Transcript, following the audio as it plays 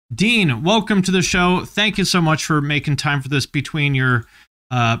Dean, welcome to the show. Thank you so much for making time for this between your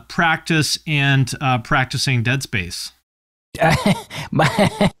practice and practicing Dead Space.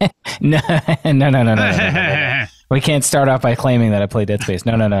 No. We can't start off by claiming that I play Dead Space.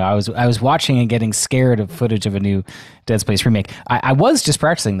 No. I was watching and getting scared of footage of a new Dead Space remake. I was just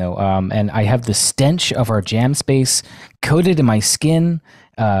practicing though, and I have the stench of our jam space coated in my skin.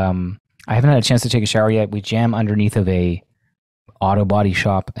 I haven't had a chance to take a shower yet. We jam underneath of a auto body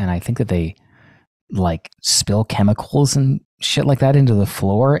shop, and I think that they like spill chemicals and shit like that into the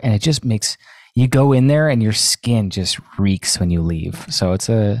floor, and it just makes you go in there and your skin just reeks when you leave. So it's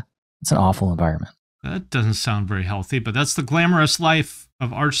an awful environment. That doesn't sound very healthy, but that's the glamorous life of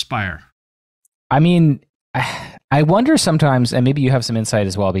Archspire. I mean, I wonder sometimes, and maybe you have some insight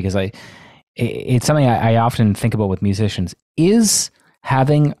as well, because it's something I often think about with musicians, is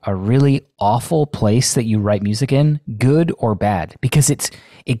having a really awful place that you write music in good or bad? Because it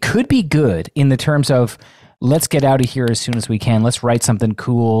could be good in the terms of, let's get out of here as soon as we can. Let's write something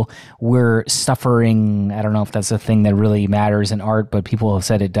cool. We're suffering. I don't know if that's a thing that really matters in art, but people have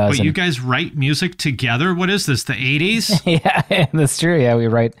said it does. But you guys write music together? What is this, the 80s? Yeah, that's true. Yeah, we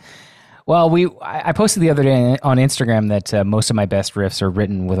write. Well, I posted the other day on Instagram that most of my best riffs are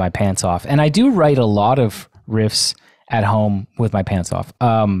written with my pants off. And I do write a lot of riffs at home with my pants off.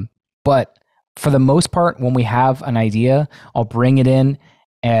 But for the most part, when we have an idea, I'll bring it in,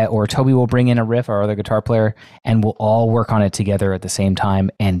 or Toby will bring in a riff, our other guitar player, and we'll all work on it together at the same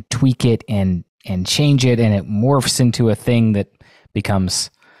time and tweak it and change it, and it morphs into a thing that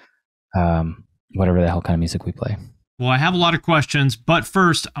becomes whatever the hell kind of music we play. Well, I have a lot of questions, but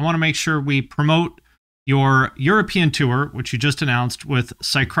first, I want to make sure we promote your European tour, which you just announced with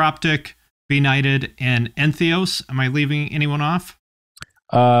Psychroptic, Benighted, and Entheos. Am I leaving anyone off?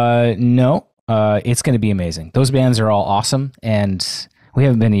 No. It's going to be amazing. Those bands are all awesome, and we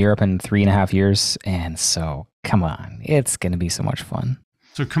haven't been to Europe in 3.5 years, and so come on, it's going to be so much fun.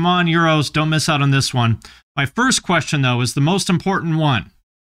 So come on, Euros, don't miss out on this one. My first question, though, is the most important one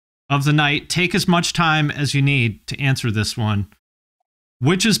of the night. Take as much time as you need to answer this one.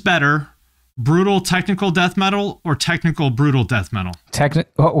 Which is better, brutal technical death metal or technical brutal death metal?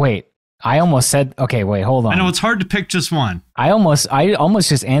 Oh, wait. I almost said, okay, wait, hold on. I know it's hard to pick just one. I almost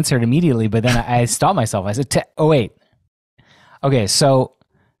just answered immediately, but then I stopped myself. I said, wait. Okay, so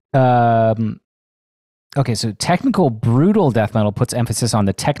technical brutal death metal puts emphasis on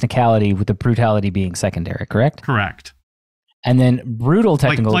the technicality, with the brutality being secondary, correct? Correct. And then brutal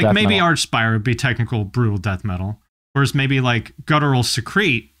technical death metal. Like maybe Archspire would be technical brutal death metal, whereas maybe like Guttural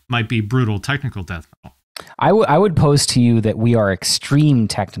Secrete might be brutal technical death metal. I would pose to you that we are extreme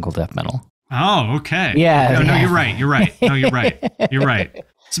technical death metal. Oh, okay. Yeah. No, you're right. No, you're right.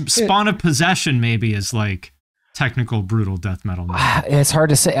 Spawn of Possession maybe is like technical brutal death metal. It's hard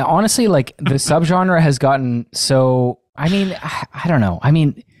to say. Honestly, like the subgenre has gotten so, I mean, I don't know. I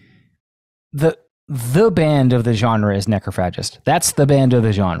mean, the band of the genre is Necrophagist. That's the band of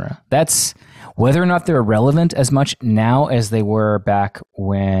the genre. That's whether or not they're relevant as much now as they were back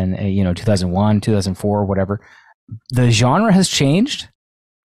when, 2001, 2004, whatever. The genre has changed,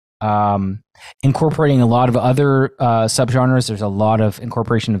 incorporating a lot of other subgenres. There's a lot of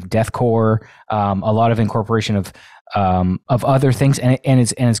incorporation of deathcore, a lot of incorporation of other things, and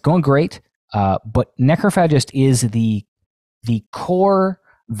it's going great. But Necrophagist is the core,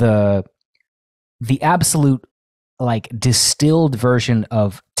 the absolute like distilled version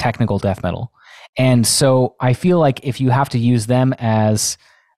of technical death metal. And so I feel like if you have to use them as,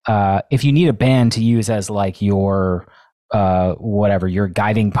 if you need a band to use as like your, your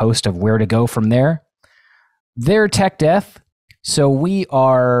guiding post of where to go from there, they're tech death. So we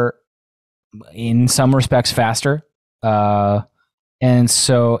are in some respects faster. And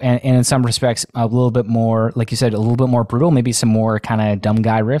in some respects, a little bit more, like you said, a little bit more brutal, maybe some more kind of dumb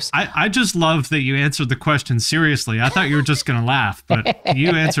guy riffs. I just love that you answered the question seriously. I thought you were just going to laugh, but you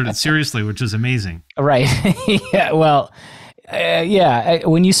answered it seriously, which is amazing. Right. Yeah. Well,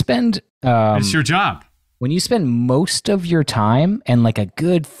 when you spend... it's your job. When you spend most of your time and like a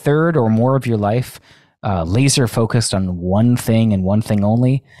good third or more of your life laser focused on one thing and one thing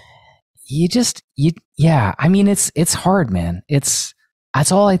only, I mean, it's hard, man. That's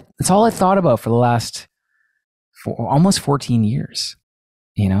all I thought about for the last almost 14 years,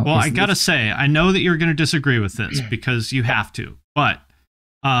 Well, I gotta say, I know that you're going to disagree with this because you have to, but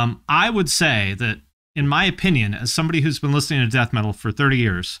I would say that, in my opinion, as somebody who's been listening to death metal for 30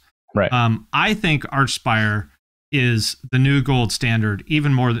 years, right? I think Archspire is the new gold standard,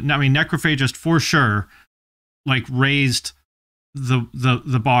 even more than, Necrophagist for sure, like raised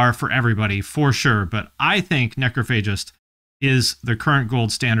the bar for everybody for sure, but I think Necrophagist is the current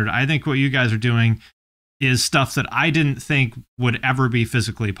gold standard. I think what you guys are doing is stuff that I didn't think would ever be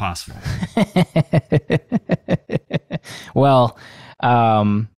physically possible. Well,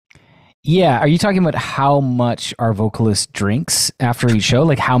 yeah. Are you talking about how much our vocalist drinks after each show?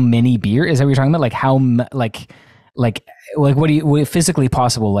 Like how many beer? Is that what you're talking about? Like how, like what physically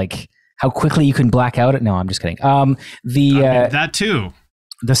possible? Like how quickly you can black out? No, I'm just kidding. That too.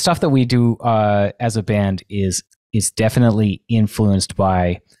 The stuff that we do as a band is definitely influenced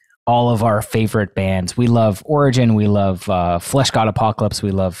by all of our favorite bands. We love Origin. We love Flesh God Apocalypse.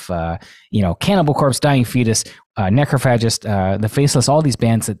 We love Cannibal Corpse, Dying Fetus, Necrophagist, The Faceless. All these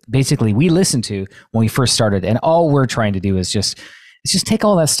bands that basically we listened to when we first started, and all we're trying to do is just take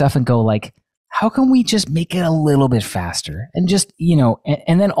all that stuff and go like, how can we just make it a little bit faster, and just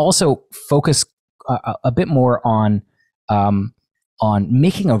and then also focus a bit more on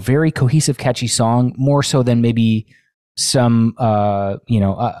making a very cohesive, catchy song, more so than maybe some other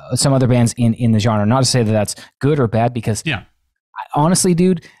bands in the genre. Not to say that that's good or bad, because honestly,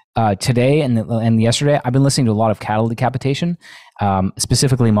 dude, today and yesterday, I've been listening to a lot of Cattle Decapitation,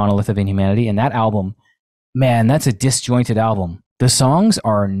 specifically Monolith of Inhumanity, and that album, man, that's a disjointed album. The songs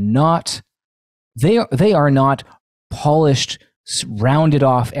are not, they are not polished, rounded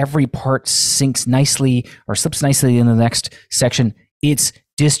off. Every part sinks nicely or slips nicely in the next section. It's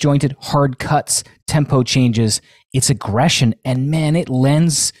disjointed, hard cuts, tempo changes, it's aggression, and man, it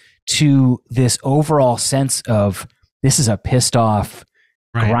lends to this overall sense of this is a pissed off,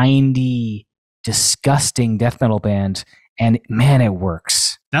 grindy, disgusting death metal band, and man, it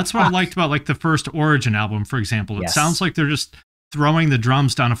works. That's what I liked about like the first Origin album, for example. It sounds like they're just throwing the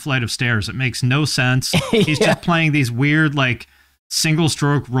drums down a flight of stairs. It makes no sense. He's just playing these weird like single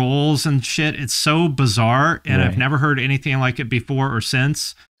stroke rolls and shit. It's so bizarre, and I've never heard anything like it before or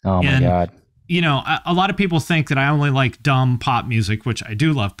since. Oh my God. A lot of people think that I only like dumb pop music, which I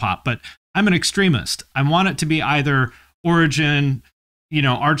do love pop, but I'm an extremist. I want it to be either Origin,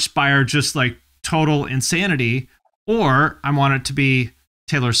 Archspire, just like total insanity, or I want it to be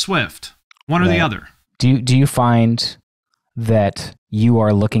Taylor Swift. One or the other. Do you find that you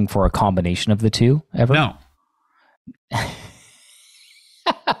are looking for a combination of the two ever? No.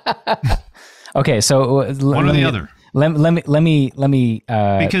 Okay, so one or the other. Let me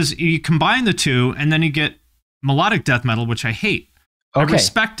because you combine the two and then you get melodic death metal, which I hate. I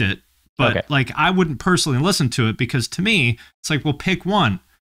respect it, but like I wouldn't personally listen to it, because to me it's like, well, pick one.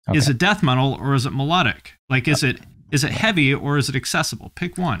 Is it death metal or is it melodic? Like is it heavy or is it accessible?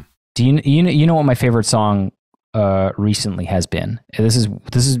 Pick one. Do you know what my favorite song recently has been? This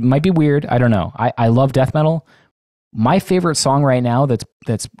is might be weird, I don't know. I love death metal. My favorite song right now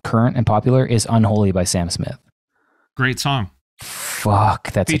that's current and popular is Unholy by Sam Smith. Great song.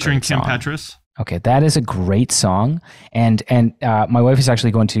 Fuck, that's featuring a great song. Kim Petras. Okay, that is a great song, and my wife is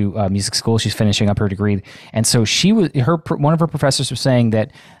actually going to music school. She's finishing up her degree, and so one of her professors was saying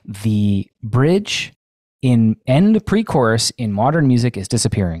that the bridge in end pre-chorus in modern music is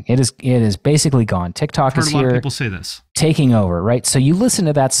disappearing. It is basically gone. TikTok is here. A lot of people say this, taking over. Right, so you listen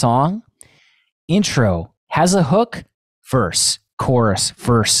to that song, intro has a hook, verse, chorus,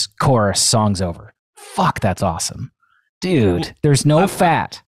 song's over. Fuck, that's awesome. Dude, there's no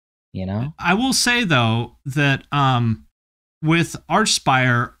fat, I will say, though, that with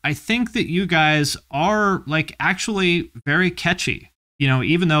Archspire, I think that you guys are, like, actually very catchy.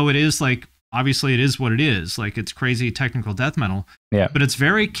 Even though it is, like, obviously it is what it is. Like, it's crazy technical death metal. Yeah. But it's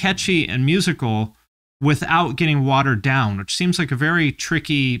very catchy and musical without getting watered down, which seems like a very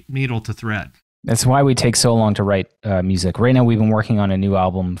tricky needle to thread. That's why we take so long to write music. Right now, we've been working on a new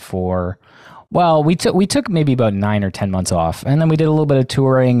album for... Well, we took maybe about 9 or 10 months off, and then we did a little bit of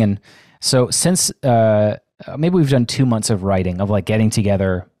touring, and so since maybe we've done 2 months of writing, of like getting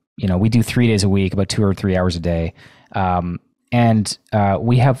together. We do 3 days a week, about 2 or 3 hours a day, and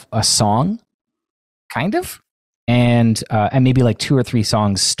we have a song, kind of, and maybe like 2 or 3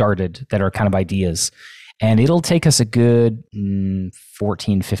 songs started that are kind of ideas, and it'll take us a good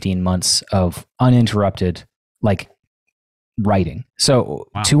 14, 15 months of uninterrupted, like, writing. So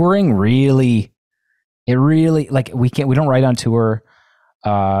touring really like we don't write on tour,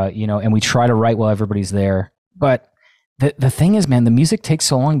 and we try to write while everybody's there. But the thing is, man, the music takes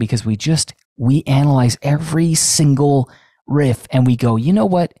so long because we analyze every single riff and we go, you know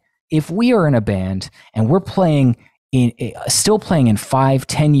what? If we are in a band and we're still playing in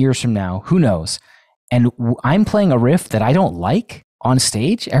 5-10 years from now, who knows? And I'm playing a riff that I don't like on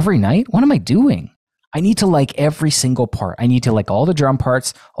stage every night. What am I doing? I need to like every single part. I need to like all the drum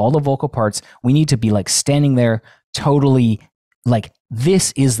parts, all the vocal parts. We need to be like standing there totally like,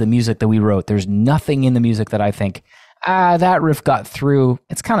 this is the music that we wrote. There's nothing in the music that I think that riff got through.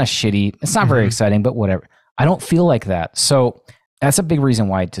 It's kind of shitty. It's not very exciting, but whatever. I don't feel like that. So that's a big reason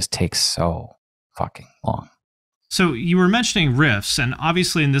why it just takes so fucking long. So you were mentioning riffs, and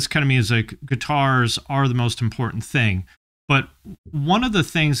obviously in this kind of music, guitars are the most important thing. But one of the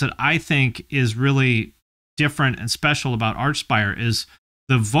things that I think is really different and special about Archspire is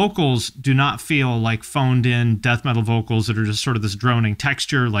the vocals do not feel like phoned in death metal vocals that are just sort of this droning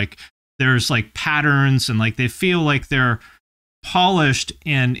texture. Like there's like patterns, and like they feel like they're polished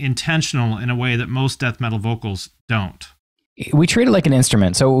and intentional in a way that most death metal vocals don't. We treat it like an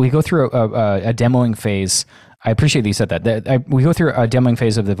instrument. So we go through a demoing phase. I appreciate that you said that. We go through a demoing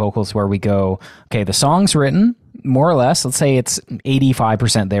phase of the vocals where we go, okay, the song's written, more or less. Let's say it's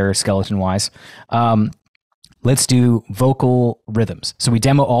 85% there skeleton-wise. Let's do vocal rhythms. So we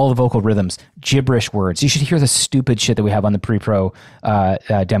demo all the vocal rhythms, gibberish words. You should hear the stupid shit that we have on the pre-pro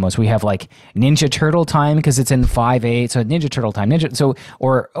demos. We have like Ninja Turtle time because it's in 5/8. So Ninja Turtle time,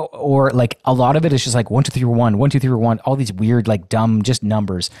 or like a lot of it is just like 1 2 3 1, 1 2 3 1. All these weird like dumb just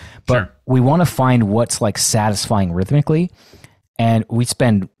numbers. But we want to find what's like satisfying rhythmically, and we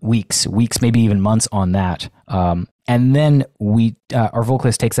spend weeks, maybe even months on that. And then our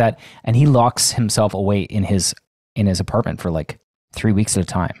vocalist takes that and he locks himself away in his apartment for like 3 weeks at a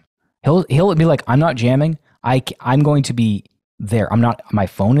time. He'll be like, I'm not jamming. I'm going to be there. My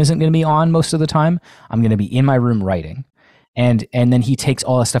phone isn't going to be on most of the time. I'm going to be in my room writing. And then he takes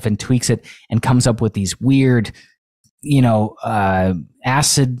all that stuff and tweaks it and comes up with these weird,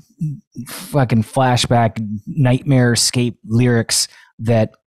 acid fucking flashback nightmare escape lyrics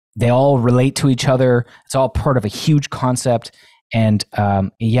that they all relate to each other. It's all part of a huge concept. And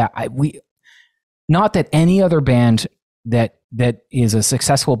not that any other band that is a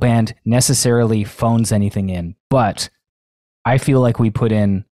successful band necessarily phones anything in, but I feel like we put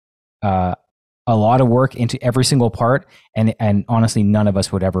in a lot of work into every single part, and honestly, none of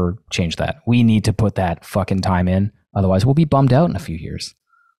us would ever change that. We need to put that fucking time in, otherwise we'll be bummed out in a few years.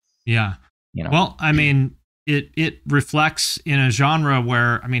 Yeah. Well, I mean, it reflects in a genre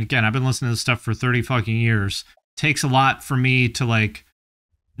where, I mean, again, I've been listening to this stuff for 30 fucking years. It takes a lot for me to like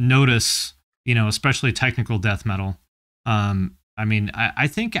notice, especially technical death metal. I mean, I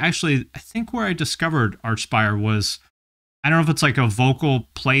think where I discovered Archspire was, I don't know if it's like a vocal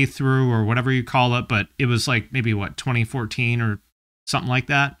playthrough or whatever you call it, but it was like maybe 2014 or something like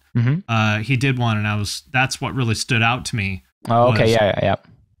that. Mm-hmm. He did one, and that's what really stood out to me. Oh, okay. Yeah.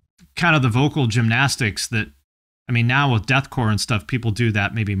 Kind of the vocal gymnastics that, I mean, now with deathcore and stuff, people do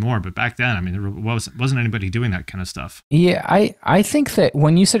that maybe more, but back then, I mean, there wasn't anybody doing that kind of stuff. Yeah, I think that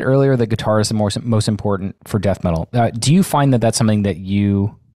when you said earlier that guitar is the most important for death metal, do you find that that's something that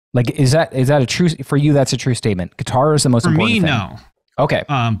you like? Is that a true for you? That's a true statement. Guitar is the most important thing. For me, no. Okay.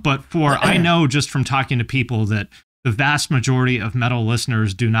 But I know just from talking to people that the vast majority of metal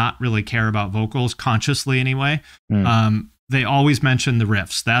listeners do not really care about vocals consciously anyway. They always mention the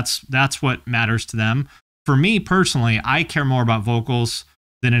riffs. That's what matters to them. For me personally, I care more about vocals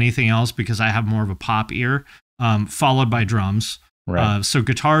than anything else because I have more of a pop ear, followed by drums. Right. So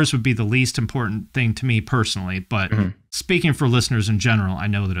guitars would be the least important thing to me personally. But speaking for listeners in general, I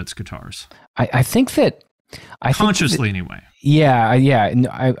know that it's guitars. I think that consciously anyway. Yeah.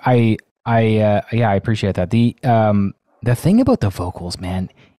 I appreciate that. The thing about the vocals, man,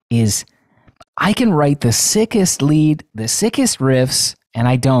 is I can write the sickest lead, the sickest riffs, and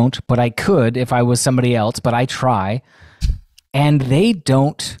I don't, but I could if I was somebody else, but I try. And they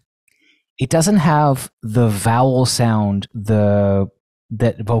don't, it doesn't have the vowel sound that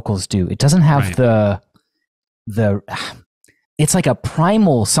vocals do. It doesn't have it's like a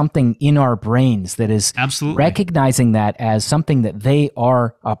primal something in our brains that is absolutely recognizing that as something that they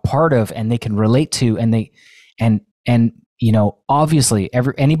are a part of and they can relate to, and obviously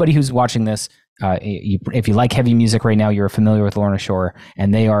anybody who's watching this, if you like heavy music right now, you're familiar with Lorna Shore,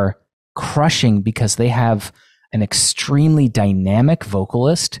 and they are crushing because they have an extremely dynamic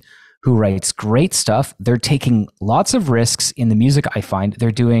vocalist who writes great stuff. They're taking lots of risks in the music. I find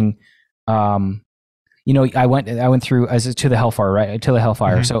they're doing, I went through as to the Hellfire, right? To the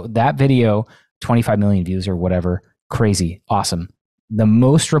Hellfire. Mm-hmm. So that video, 25 million views or whatever, crazy, awesome. The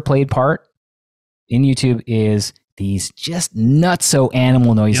most replayed part in YouTube is these just nutso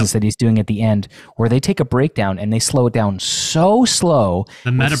animal noises that he's doing at the end, where they take a breakdown and they slow it down so slow.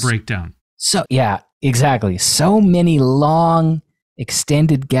 The meta breakdown. So yeah, exactly. So many long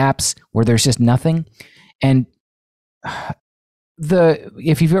extended gaps where there's just nothing. And are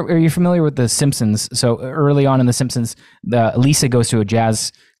you familiar with The Simpsons? So early on in The Simpsons, Lisa goes to a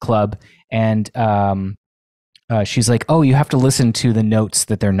jazz club, and she's like, oh, you have to listen to the notes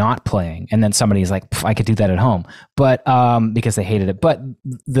that they're not playing. And then somebody's like, I could do that at home. But because they hated it. But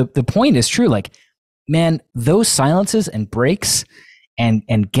the point is true. Like, man, those silences and breaks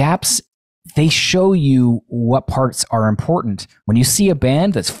and gaps, they show you what parts are important. When you see a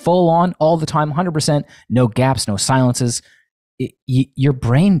band that's full on all the time, 100%, no gaps, no silences, your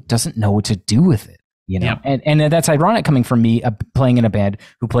brain doesn't know what to do with it. You know, yep. and that's ironic coming from me playing in a band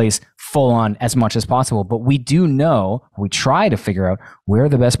who plays full on as much as possible. But we do know, we try to figure out where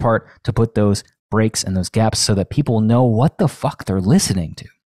the best part to put those breaks and those gaps so that people know what the fuck they're listening to.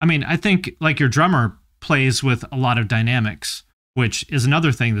 I mean, I think like your drummer plays with a lot of dynamics, which is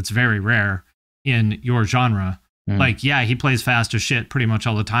another thing that's very rare in your genre. Like, yeah, he plays fast as shit pretty much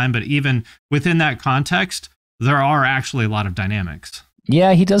all the time. But even within that context, there are actually a lot of dynamics.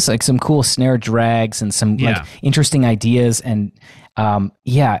 Yeah, he does like some cool snare drags and some like interesting ideas, and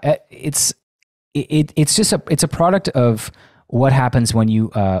it's just a product of what happens when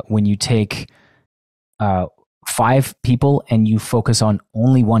you take 5 people and you focus on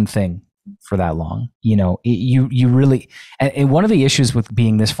only one thing for that long. You know, you really, and one of the issues with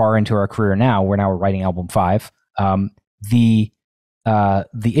being this far into our career now, we're writing album 5. The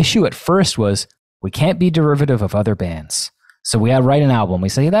issue at first was we can't be derivative of other bands. So we write an album. We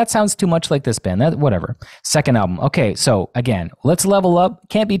say, that sounds too much like this band. That whatever. Second album. Okay, so again, let's level up.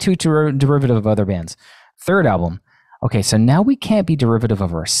 Can't be too derivative of other bands. Third album. Okay, so now we can't be derivative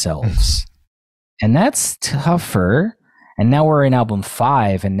of ourselves. And that's tougher. And now we're in album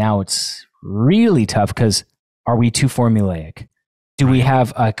 5, and now it's really tough because are we too formulaic? Do we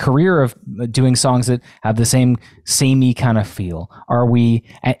have a career of doing songs that have the samey kind of feel? Are we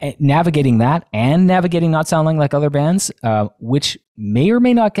navigating that and navigating not sounding like other bands, which may or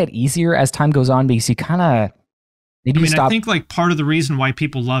may not get easier as time goes on because you kind of maybe stop. I think like part of the reason why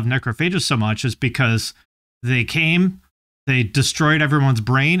people love Necrophagus so much is because they came, they destroyed everyone's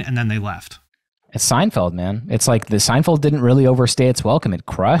brain, and then they left. It's Seinfeld, man. It's like the Seinfeld didn't really overstay its welcome. It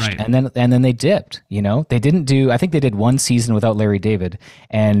crushed, and then they dipped. You know, they didn't do. I think they did one season without Larry David,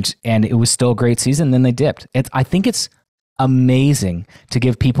 and it was still a great season. Then they dipped. I think it's amazing to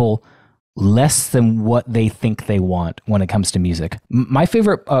give people less than what they think they want when it comes to music. My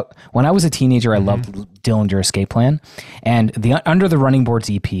favorite, when I was a teenager, I loved Dillinger Escape Plan, and the Under the Running Boards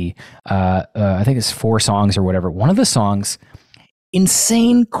EP. I think it's 4 songs or whatever. One of the songs.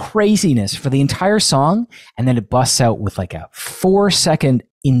 Insane craziness for the entire song, and then it busts out with like a 4-second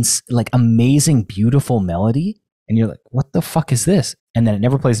like amazing beautiful melody, and you're like, what the fuck is this? And then it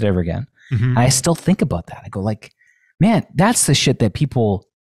never plays it ever again. And I still think about that. I go like, man, that's the shit that people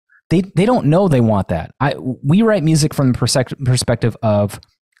they don't know they want that. We write music from the perspective of,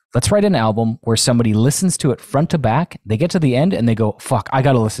 let's write an album where somebody listens to it front to back, they get to the end and they go, fuck, I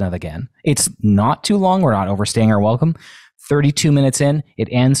gotta listen to it again. It's not too long, we're not overstaying our welcome. 32 minutes in, it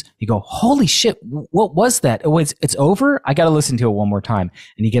ends. You go, holy shit, what was that? Oh, it's over? I got to listen to it one more time.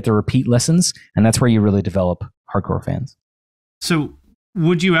 And you get the repeat listens, and that's where you really develop hardcore fans. So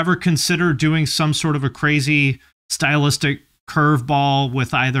would you ever consider doing some sort of a crazy stylistic curveball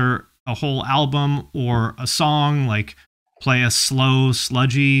with either a whole album or a song, like play a slow,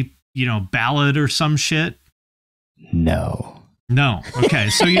 sludgy, ballad or some shit? No. Okay.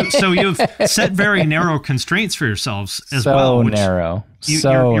 So you've set very narrow constraints for yourselves as well. Which narrow.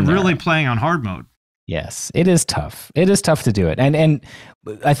 You're really playing on hard mode. Yes, it is tough. It is tough to do it. And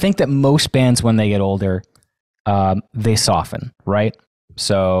I think that most bands, when they get older, they soften, right?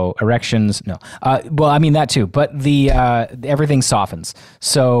 So erections, no. Well, I mean that too, but the everything softens.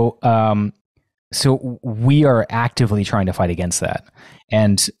 So we are actively trying to fight against that.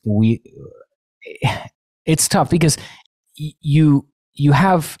 And it's tough because you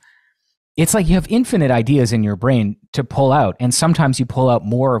have, it's like you have infinite ideas in your brain to pull out, and sometimes you pull out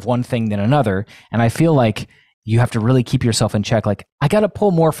more of one thing than another, and I feel like you have to really keep yourself in check. Like, I got to pull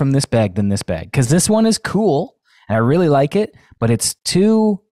more from this bag than this bag, because this one is cool and I really like it, but it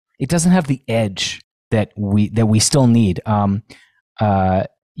doesn't have the edge that we still need. You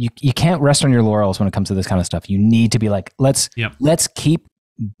can't rest on your laurels when it comes to this kind of stuff. You need to be like, let's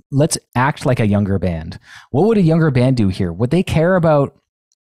act like a younger band. What would a younger band do here? Would they care about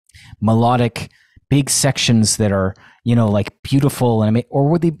melodic big sections that are, like beautiful, or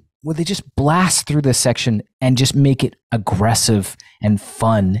would they just blast through this section and just make it aggressive and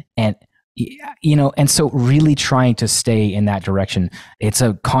fun? And and so really trying to stay in that direction. It's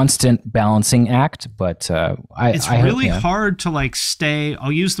a constant balancing act, but it's really hard to like stay,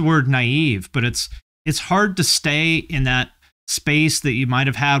 I'll use the word naive, but it's hard to stay in that space that you might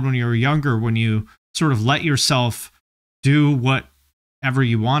have had when you were younger, when you sort of let yourself do what ever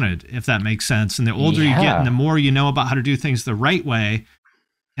you wanted, if that makes sense. And the older you get and the more you know about how to do things the right way,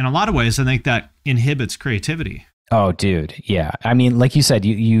 in a lot of ways, I think that inhibits creativity. Oh, dude. Yeah. I mean, like you said,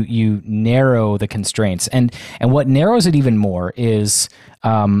 you narrow the constraints, and what narrows it even more is,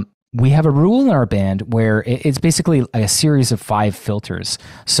 we have a rule in our band where it's basically a series of 5 filters.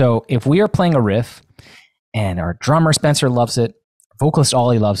 So if we are playing a riff and our drummer Spencer loves it, vocalist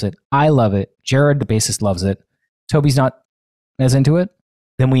Ollie loves it, I love it, Jared, the bassist, loves it, Toby's not as into it,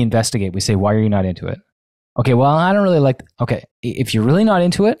 then we investigate. We say, why are you not into it? Okay, well, I don't really like okay, if you're really not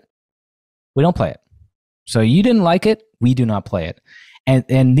into it, we don't play it. So you didn't like it, we do not play it.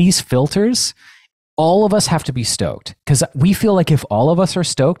 And these filters, all of us have to be stoked, because we feel like if all of us are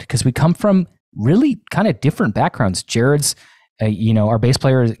stoked, because we come from really kind of different backgrounds. Jared's, our bass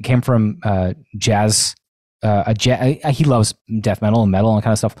player came from jazz. He loves death metal and metal and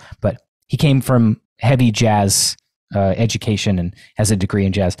kind of stuff, but he came from heavy jazz education and has a degree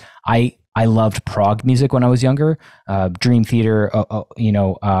in jazz. I loved prog music when I was younger, Dream Theater.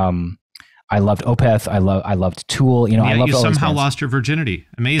 I loved Opeth. I loved Tool. I loved you all somehow lost your virginity.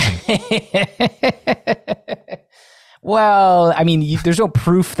 Amazing. Well, I mean, there's no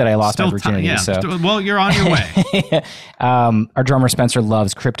proof that I lost my virginity. Well, you're on your way. Our drummer Spencer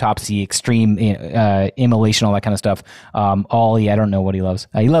loves cryptopsy, extreme immolation, all that kind of stuff. Ollie, I don't know what he loves.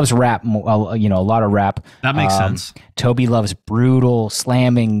 He loves rap, a lot of rap. That makes sense. Toby loves brutal,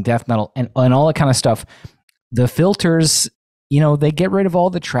 slamming, death metal, and all that kind of stuff. The filters, they get rid of all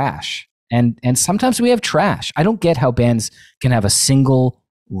the trash. And sometimes we have trash. I don't get how bands can have a single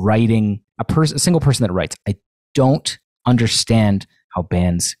person that writes. I don't understand how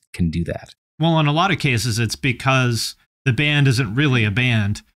bands can do that. Well, in a lot of cases, it's because the band isn't really a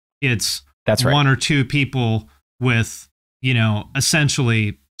band. It's one or two people with,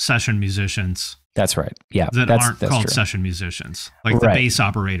 essentially session musicians. That's right. Yeah. That aren't called session musicians, like the bass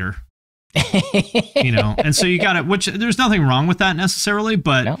operator. And so you got it, which there's nothing wrong with that necessarily,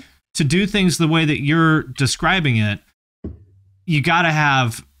 but to do things the way that you're describing it, you got to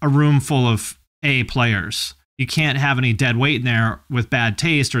have a room full of A players. You can't have any dead weight in there with bad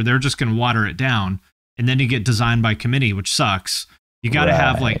taste, or they're just going to water it down. And then you get designed by committee, which sucks. You got to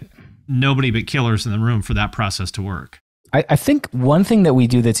have like nobody but killers in the room for that process to work. I think one thing that we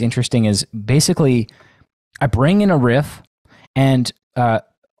do that's interesting is basically I bring in a riff, and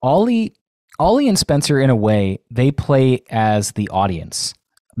Ollie and Spencer, in a way, they play as the audience,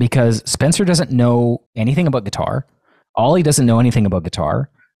 because Spencer doesn't know anything about guitar. Ollie doesn't know anything about guitar.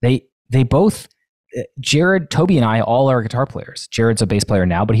 They both, Jared, Toby, and I all are guitar players. Jared's a bass player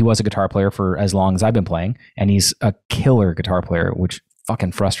now, but he was a guitar player for as long as I've been playing, and he's a killer guitar player, which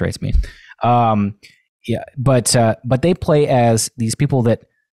fucking frustrates me. But they play as these people that,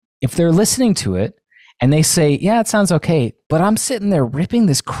 if they're listening to it and they say, yeah, it sounds okay, but I'm sitting there ripping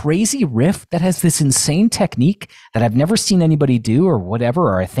this crazy riff that has this insane technique that I've never seen anybody do or whatever,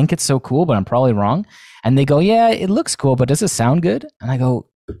 or I think it's so cool, but I'm probably wrong. And they go, yeah, it looks cool, but does it sound good? And I go,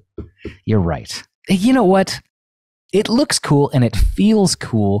 you're right. You know what? It looks cool and it feels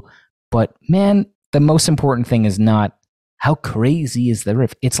cool, but man, the most important thing is not how crazy is the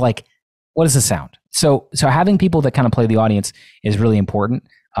riff. It's like, what does it sound? So having people that kind of play the audience is really important.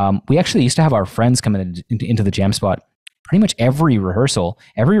 We actually used to have our friends come into the jam spot pretty much every rehearsal,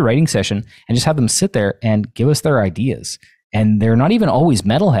 every writing session, and just have them sit there and give us their ideas. And they're not even always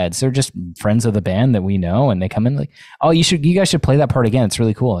metalheads. They're just friends of the band that we know. And they come in like, oh, you guys should play that part again. It's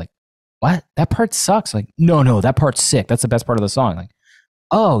really cool. Like, what? That part sucks. Like, no, that part's sick. That's the best part of the song. Like,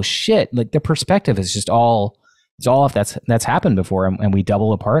 oh shit. Like, the perspective is just it's all if that's happened before. And we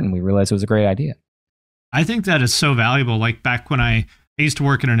double apart and we realized it was a great idea. I think that is so valuable. Like, back when I used to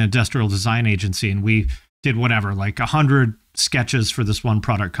work in an industrial design agency, and we did whatever, like 100 sketches for this one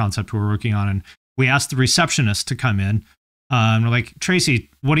product concept we were working on. And we asked the receptionist to come in. And we're like, Tracy,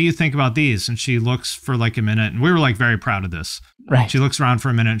 what do you think about these? And she looks for like a minute, and we were like very proud of this. Right. She looks around for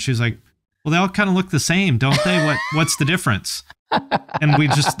a minute and she's like, well, they all kind of look the same, don't they? What's the difference? And we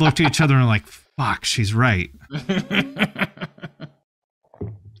just looked at each other and we're like, fuck, she's right.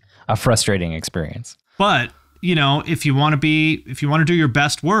 A frustrating experience. But, if you want to do your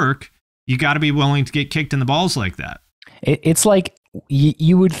best work, you got to be willing to get kicked in the balls like that. It's like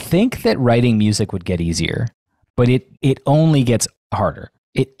you would think that writing music would get easier, but it only gets harder.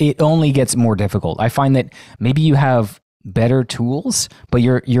 It only gets more difficult. I find that maybe you have better tools, but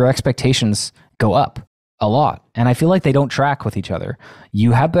your expectations go up a lot. And I feel like they don't track with each other.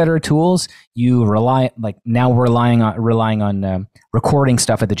 You have better tools. You relying on recording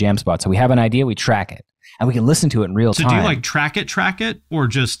stuff at the jam spot. So we have an idea, we track it, and we can listen to it in real time. So do you like track it, or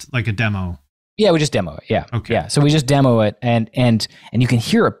just like a demo? Yeah, we just demo it. Yeah. Okay. Yeah. So we just demo it and you can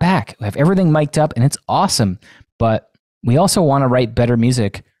hear it back. We have everything mic'd up and it's awesome. But we also want to write better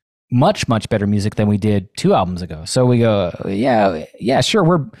music, much, much better music than we did 2 albums ago. So we go, yeah, sure.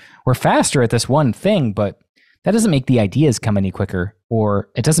 We're faster at this one thing, but that doesn't make the ideas come any quicker, or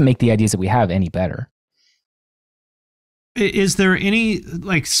it doesn't make the ideas that we have any better. Is there any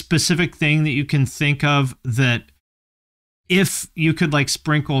like specific thing that you can think of that if you could like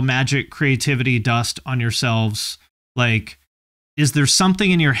sprinkle magic creativity dust on yourselves, like, is there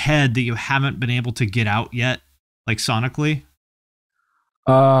something in your head that you haven't been able to get out yet, like sonically?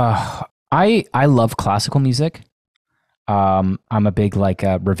 I love classical music. I'm a big like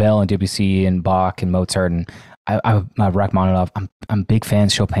Ravel and Debussy and Bach and Mozart, and I Rachmaninoff. I'm a big fan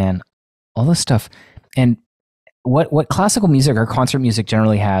of Chopin, all this stuff. And what classical music or concert music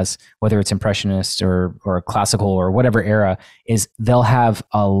generally has, whether it's impressionist or classical or whatever era, is they'll have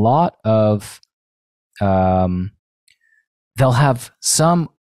a lot of they'll have some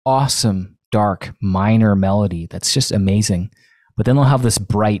awesome dark minor melody that's just amazing, but then they'll have this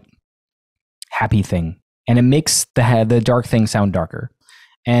bright happy thing, and it makes the dark thing sound darker.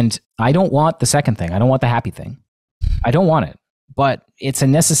 And I don't want the second thing. I don't want the happy thing. I don't want it, but it's a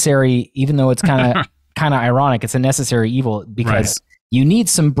necessary, even though it's kind of ironic, it's a necessary evil because you need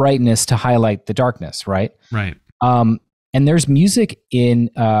some brightness to highlight the darkness, right? Right. And there's music in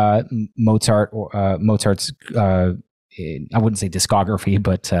Mozart's I wouldn't say discography,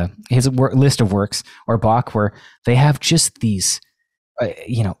 but his list of works, or Bach, where they have just these,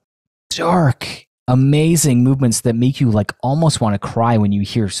 dark, amazing movements that make you like almost want to cry when you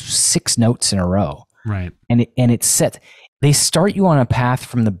hear 6 notes in a row. Right. And it's set. They start you on a path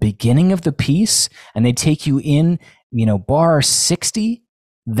from the beginning of the piece, and they take you in, bar 60.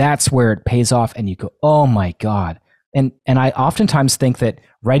 That's where it pays off, and you go, oh my God. And I oftentimes think that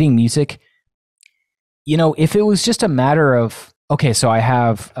writing music, if it was just a matter of, okay, so I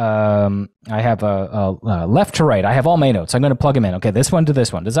have a left to right. I have all my notes. I'm going to plug them in. Okay, this one to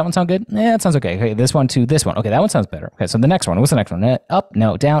this one. Does that one sound good? Yeah, it sounds okay. Okay, this one to this one. Okay, that one sounds better. Okay, so the next one. What's the next one? Up,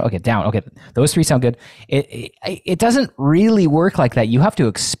 no, down. Okay, down. Okay, those 3 sound good. It doesn't really work like that. You have to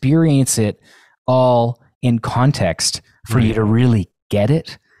experience it all in context for you to really get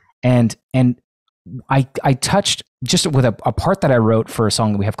it. And I touched just with a part that I wrote for a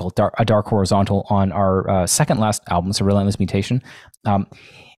song that we have called A Dark Horizontal on our second last album, so Relentless Mutation.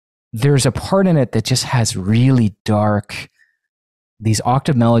 There's a part in it that just has really dark, these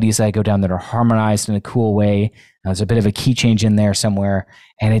octave melodies that go down that are harmonized in a cool way. There's a bit of a key change in there somewhere,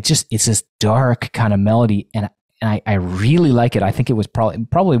 and it's this dark kind of melody, and I really like it. I think it was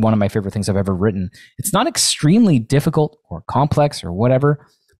probably one of my favorite things I've ever written. It's not extremely difficult or complex or whatever,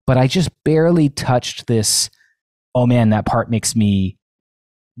 but I just barely touched this. Oh man, that part gives me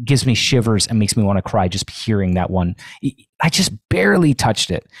shivers and makes me want to cry just hearing that one. I just barely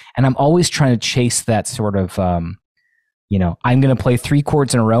touched it. And I'm always trying to chase that sort of, I'm going to play 3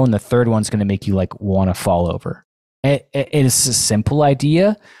 chords in a row and the third one's going to make you like want to fall over. It is a simple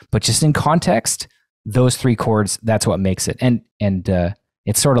idea, but just in context, those 3 chords, that's what makes it. And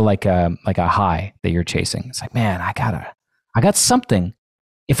it's sort of like a high that you're chasing. It's like, man, I got something.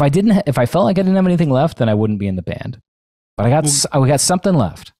 If I felt like I didn't have anything left, then I wouldn't be in the band. But I got something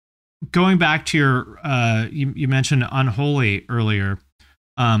left. Going back to your, you mentioned Unholy earlier.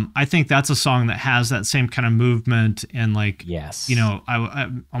 I think that's a song that has that same kind of movement and like, yes, I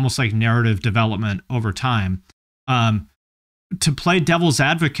almost like narrative development over time. To play devil's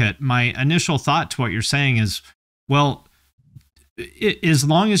advocate, my initial thought to what you're saying is, well, as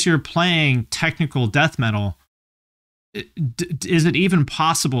long as you're playing technical death metal, is it even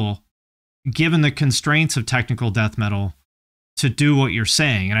possible, given the constraints of technical death metal, to do what you're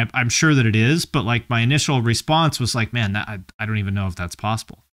saying? And I'm sure that it is, but like my initial response was like, man, I don't even know if that's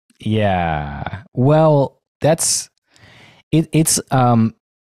possible. Yeah. Well, that's it. It's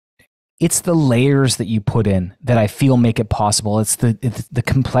the layers that you put in that I feel make it possible. It's the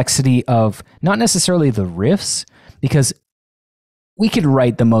complexity of not necessarily the riffs, because we could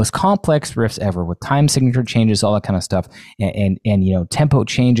write the most complex riffs ever with time signature changes, all that kind of stuff, and tempo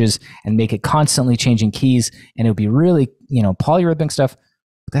changes, and make it constantly changing keys, and it would be really polyrhythmic stuff.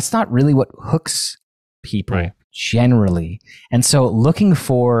 But that's not really what hooks people generally. And so looking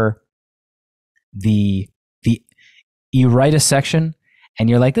for the you write a section and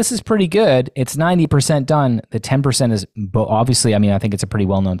you're like, this is pretty good. It's 90% done. The 10% is obviously, I think it's a pretty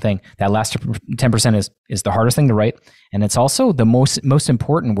well-known thing. That last 10% is the hardest thing to write. And it's also the most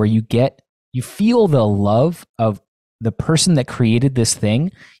important, where you feel the love of the person that created this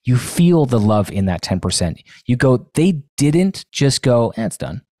thing. You feel the love in that 10%. You go, they didn't just go, it's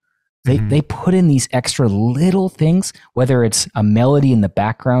done. They put in these extra little things, whether it's a melody in the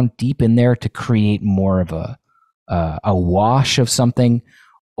background deep in there to create more of a wash of something,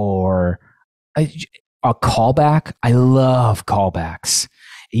 or a callback. I love callbacks.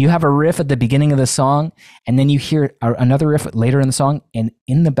 You have a riff at the beginning of the song, and then you hear another riff later in the song, and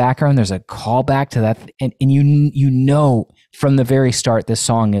in the background there's a callback to that, and you know from the very start this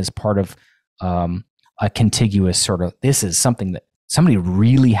song is part of a contiguous sort of, this is something that somebody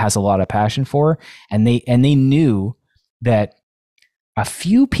really has a lot of passion for, and they knew that a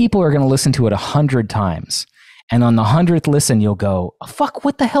few people are going to listen to it 100 times. And on the 100th listen, you'll go, oh, fuck,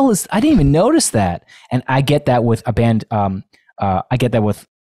 what the hell is, I didn't even notice that. And I get that with a band, I get that with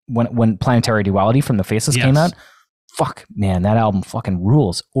when Planetary Duality from the Faceless came out. Fuck, man, that album fucking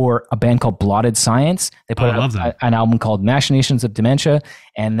rules. Or a band called Blotted Science. They put out an album called Machinations of Dementia.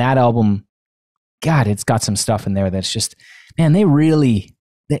 And that album, God, it's got some stuff in there that's just, man,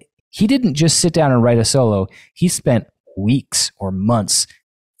 he didn't just sit down and write a solo. He spent weeks or months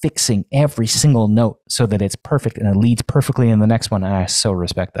fixing every single note so that it's perfect and it leads perfectly in the next one. And I so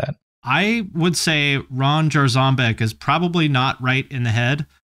respect that. I would say Ron Jarzombek is probably not right in the head.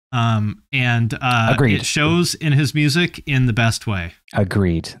 Agreed. It shows in his music in the best way.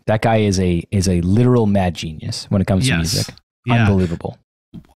 Agreed. That guy is a literal mad genius when it comes to music. Yeah. Unbelievable.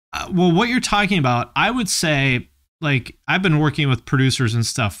 Well, what you're talking about, I would say, like, I've been working with producers and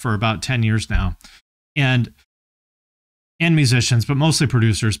stuff for about 10 years now, and musicians, but mostly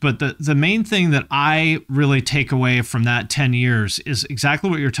producers. But the main thing that I really take away from that 10 years is exactly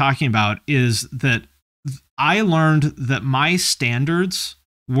what you're talking about, is that I learned that my standards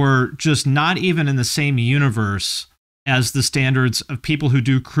were just not even in the same universe as the standards of people who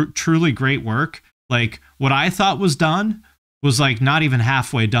do truly great work. Like, what I thought was done was like not even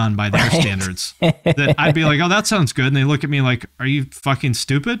halfway done by their standards. That I'd be like, oh, that sounds good. And they look at me like, are you fucking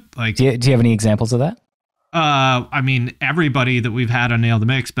stupid? Like, do you have any examples of that? I mean, everybody that we've had on Nail the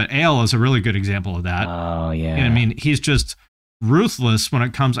Mix, but Ale is a really good example of that. Oh, yeah. And I mean, he's just ruthless when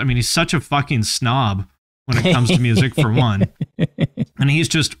it comes, I mean, he's such a fucking snob when it comes to music, for one. And he's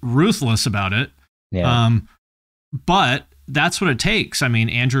just ruthless about it. Yeah. But that's what it takes. I mean,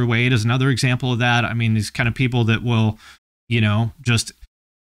 Andrew Wade is another example of that. I mean, these kind of people that will, just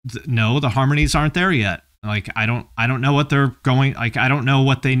no, the harmonies aren't there yet. Like, I don't know what they're going, like, I don't know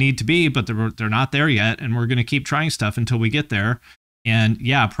what they need to be, but they're not there yet. And we're going to keep trying stuff until we get there. And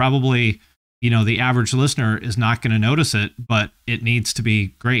yeah, probably, the average listener is not going to notice it, but it needs to be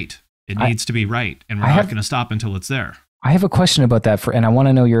great. It needs to be right. And we're not going to stop until it's there. I have a question about that, and I want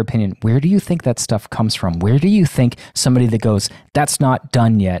to know your opinion. Where do you think that stuff comes from? Where do you think somebody that goes, that's not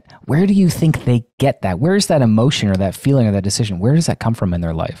done yet, where do you think they get that? Where is that emotion or that feeling or that decision? Where does that come from in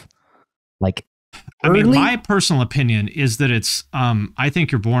their life? Like, early? I mean, my personal opinion is that it's, I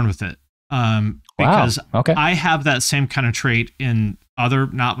think you're born with it. Because I have that same kind of trait in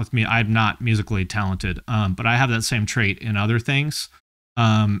not with me, I'm not musically talented, but I have that same trait in other things.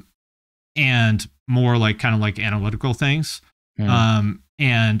 And more like kind of like analytical things.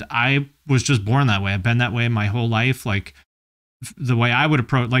 And I was just born that way. I've been that way my whole life. Like, the way I would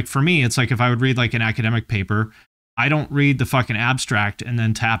approach, like, for me, it's like if I would read like an academic paper, I don't read the fucking abstract and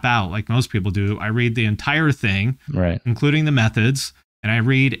then tap out like most people do. I read the entire thing, right, including the methods, and I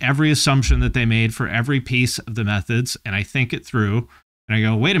read every assumption that they made for every piece of the methods, and I think it through, and I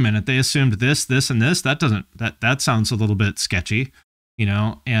go, wait a minute, they assumed this, this, and this. That sounds a little bit sketchy.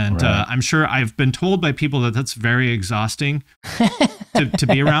 And right. I'm sure I've been told by people that that's very exhausting to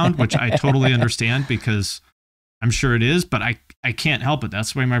be around, which I totally understand, because I'm sure it is, but I can't help it.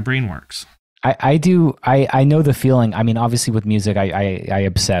 That's the way my brain works. I do. I know the feeling. I mean, obviously with music, I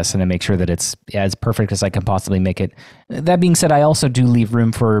obsess and I make sure that it's as perfect as I can possibly make it. That being said, I also do leave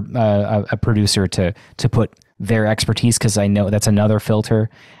room for a producer to put their expertise, because I know that's another filter.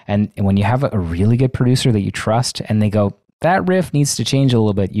 And when you have a really good producer that you trust and they go, that riff needs to change a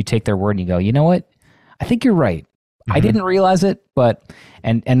little bit, you take their word and you go, you know what? I think you're right. Mm-hmm. I didn't realize it, but,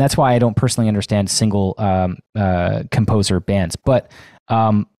 and that's why I don't personally understand single composer bands. But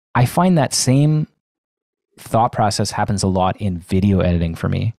I find that same thought process happens a lot in video editing for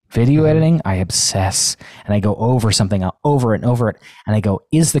me. Video editing, I obsess and I go over something over it and over it. And I go,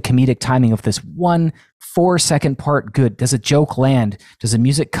 is the comedic timing of this 1 4-second part good? Does a joke land? Does the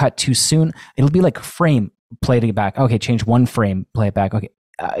music cut too soon? It'll be like frame, play it back. Okay, change 1 frame, play it back. Okay,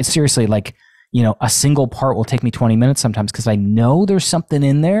 seriously, like, a single part will take me 20 minutes sometimes because I know there's something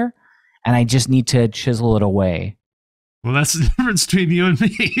in there and I just need to chisel it away. Well, that's the difference between you and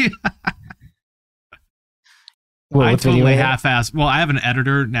me. Well, I totally half-ass. Well, I have an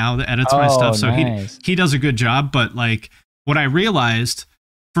editor now that edits my stuff, so nice. he does a good job. But like, what I realized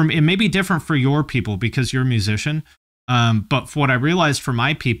it may be different for your people because you're a musician. But for what I realized for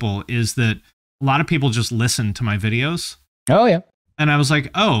my people is that a lot of people just listen to my videos. Oh yeah. And I was like,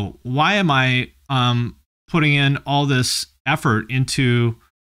 oh, why am I putting in all this effort into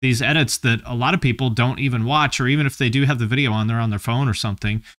these edits that a lot of people don't even watch, or even if they do have the video on, they're on their phone or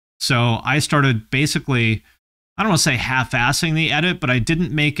something. So I started basically, I don't want to say half-assing the edit, but I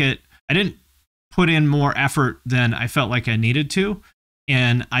didn't put in more effort than I felt like I needed to.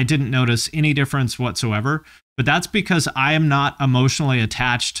 And I didn't notice any difference whatsoever. But that's because I am not emotionally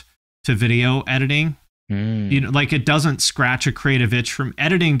attached to video editing. Like it doesn't scratch a creative itch from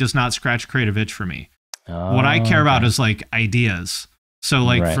editing does not scratch a creative itch for me. What I care about is like ideas. So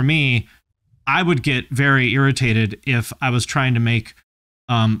like for me, I would get very irritated if I was trying to make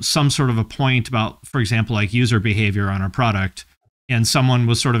some sort of a point about, for example, like user behavior on our product, and someone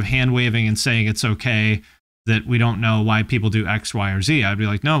was sort of hand waving and saying it's okay that we don't know why people do X, Y, or Z. I'd be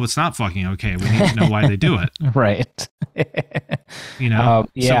like, no, it's not fucking okay. We need to know why they do it. Right. So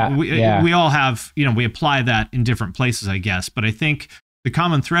we all have, we apply that in different places, I guess. But I think the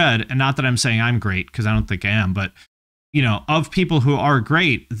common thread, and not that I'm saying I'm great, because I don't think I am, but, of people who are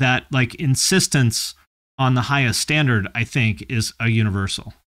great, that like insistence on the highest standard, I think, is a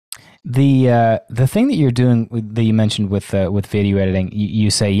universal. The thing that you're doing that you mentioned with video editing,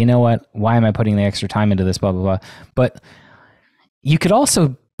 you say, you know what, why am I putting the extra time into this, blah, blah, blah. But you could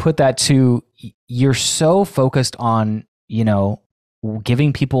also put that to, you're so focused on,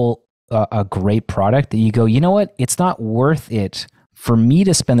 giving people a great product that you go, you know what, it's not worth it for me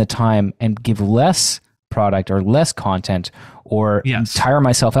to spend the time and give less product or less content or tire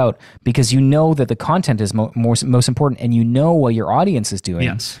myself out, because that the content is most important, and what your audience is doing.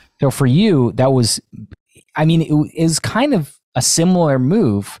 Yes. So for you, that was, it is kind of a similar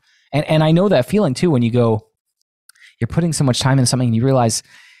move. And I know that feeling too, when you're putting so much time into something and you realize,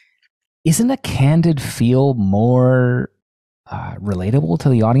 isn't a candid feel more relatable to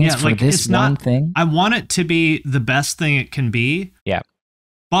the audience for this one thing? I want it to be the best thing it can be. Yeah.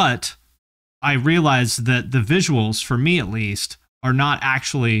 But I realize that the visuals, for me at least, are not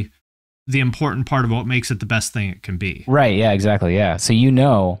actually the important part of what makes it the best thing it can be. Right. Yeah, exactly. Yeah. So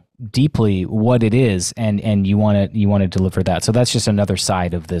deeply what it is, and you want to deliver that. So that's just another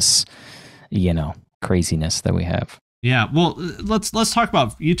side of this, craziness that we have. Yeah. Well, let's talk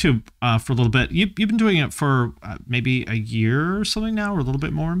about YouTube for a little bit. You've been doing it for maybe a year or something now, or a little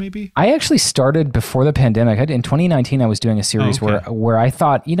bit more, maybe. I actually started before the pandemic. In 2019, I was doing a series where I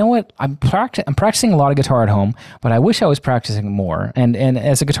thought, you know what, I'm practicing a lot of guitar at home, but I wish I was practicing more. And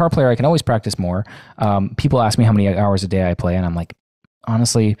as a guitar player, I can always practice more. People ask me how many hours a day I play, and I'm like,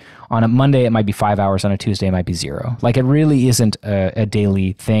 honestly, on a Monday, it might be 5 hours. On a Tuesday, it might be 0. Like, it really isn't a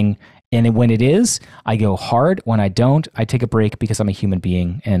daily thing. And when it is, I go hard. When I don't, I take a break, because I'm a human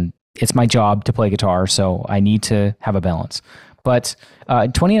being and it's my job to play guitar. So I need to have a balance. But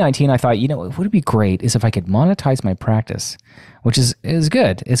in 2019, I thought, what would be great is if I could monetize my practice, which is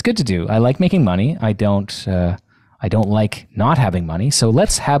good. It's good to do. I like making money. I don't don't like not having money. So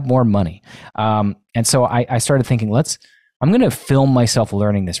let's have more money. And so I started thinking, I'm going to film myself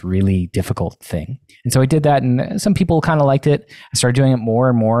learning this really difficult thing. And so I did that, and some people kind of liked it. I started doing it more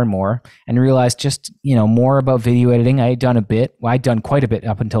and more and more, and realized just, more about video editing. I had done a bit. Well, I'd done quite a bit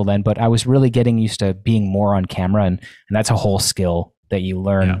up until then, but I was really getting used to being more on camera. And that's a whole skill that you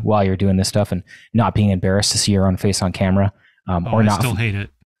learn while you're doing this stuff, and not being embarrassed to see your own face on camera. Or not. I still hate it.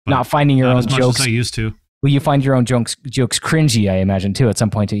 Not finding your own as much jokes. As I used to. Well, you find your own jokes cringy, I imagine, too, at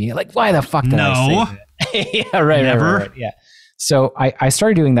some point. You're like, why the fuck did I say that? Yeah, right. Never. Right. Yeah. So I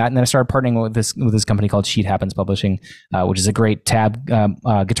started doing that, and then I started partnering with this company called Sheet Happens Publishing, which is a great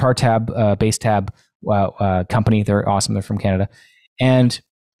guitar tab, bass tab company. They're awesome. They're from Canada. And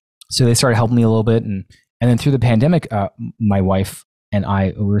so they started helping me a little bit. And then through the pandemic, my wife and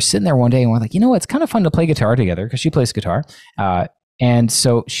we were sitting there one day, and we're like, it's kind of fun to play guitar together, because she plays guitar. And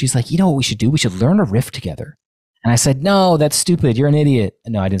so she's like, what we should do? We should learn a riff together. And I said, no, that's stupid. You're an idiot.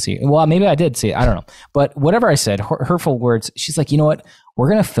 No, I didn't see it. Well, maybe I did see it. I don't know. But whatever I said, hurtful words, she's like, you know what? We're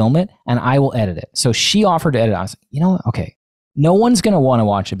going to film it, and I will edit it. So she offered to edit it. I was like, you know what? Okay. No one's going to want to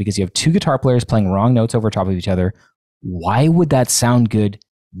watch it, because you have two guitar players playing wrong notes over top of each other. Why would that sound good?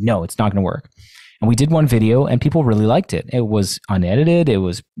 No, it's not going to work. And we did one video, and people really liked it. It was unedited. It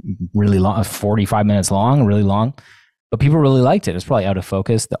was really long, 45 minutes long, really long. But people really liked it. It was probably out of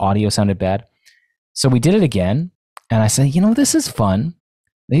focus. The audio sounded bad. So we did it again, and I said, this is fun.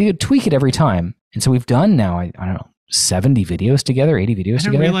 You could tweak it every time. And so we've done now, I don't know, 70 videos together, 80 videos together.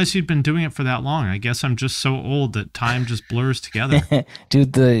 I didn't realize you'd been doing it for that long. I guess I'm just so old that time just blurs together.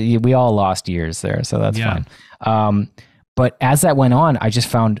 Dude, we all lost years there, so that's fine. But as that went on, I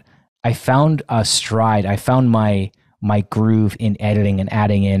found a stride. I found my groove in editing and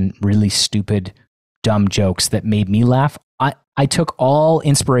adding in really stupid, dumb jokes that made me laugh. I took all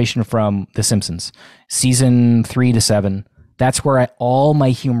inspiration from The Simpsons, season 3 to 7. That's where all my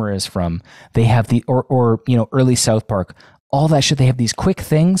humor is from. They have early South Park, all that shit. They have these quick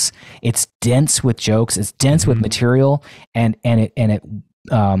things. It's dense with jokes. It's dense with material, and it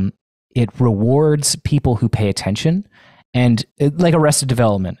rewards people who pay attention. And like Arrested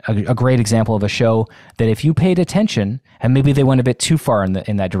Development, a great example of a show that if you paid attention, and maybe they went a bit too far in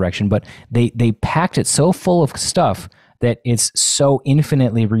that direction, but they packed it so full of stuff that it's so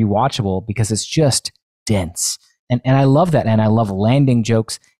infinitely rewatchable because it's just dense. And I love that, and I love landing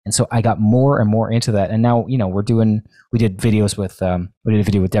jokes, and so I got more and more into that. And now, we did videos with we did a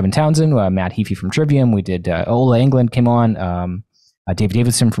video with Devin Townsend, Matt Heafy from Trivium. We did Ola England came on, Dave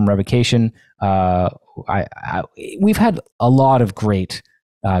Davidson from Revocation. We've had a lot of great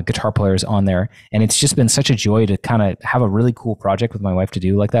guitar players on there, and it's just been such a joy to kind of have a really cool project with my wife to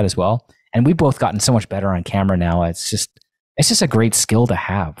do like that as well. And we've both gotten so much better on camera now. It's just a great skill to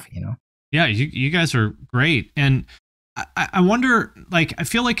have, Yeah, you guys are great. And I wonder, like, I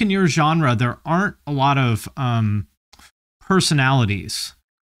feel like in your genre, there aren't a lot of personalities.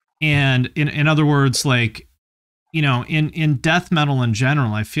 And in other words, like, in death metal in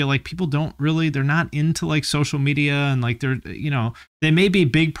general, I feel like people they're not into like social media, and like they may be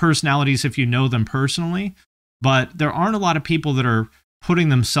big personalities if you know them personally, but there aren't a lot of people that are putting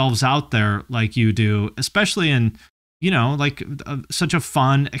themselves out there like you do, especially in, like such a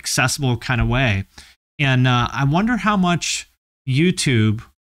fun, accessible kind of way. And I wonder how much YouTube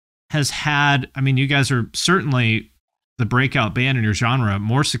has had, I mean, you guys are certainly the breakout band in your genre,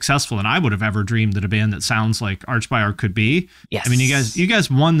 more successful than I would have ever dreamed that a band that sounds like Archspire could be. Yes. I mean, you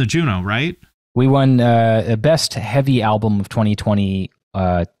guys won the Juno, right? We won Best Heavy Album of 2020.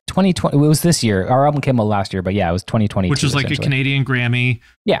 2020, it was this year. Our album came out last year, but yeah, it was 2020. Which is like a Canadian Grammy.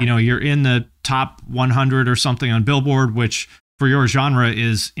 Yeah. You're in the top 100 or something on Billboard, which for your genre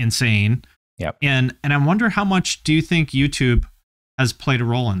is insane. Yep. And I wonder how much do you think YouTube has played a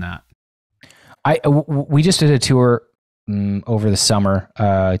role in that? We just did a tour over the summer,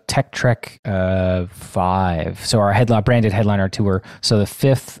 Tech Trek 5. So our branded headliner tour. So the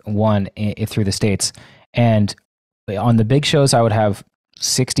 5th one through the States. And on the big shows, I would have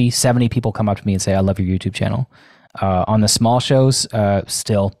 60, 70 people come up to me and say, I love your YouTube channel. On the small shows,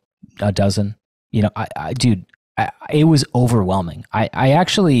 still a dozen. It was overwhelming. I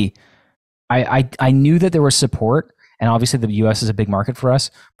knew that there was support, and obviously the US is a big market for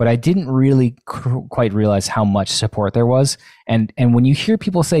us, but I didn't really quite realize how much support there was. And when you hear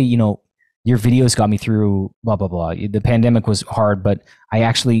people say, your videos got me through blah, blah, blah. The pandemic was hard, but I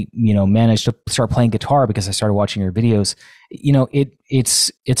actually, managed to start playing guitar because I started watching your videos.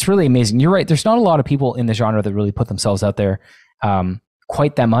 It's really amazing. You're right. There's not a lot of people in the genre that really put themselves out there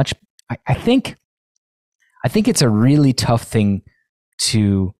quite that much. I think it's a really tough thing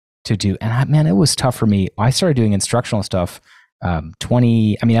to do. And man, it was tough for me. I started doing instructional stuff. I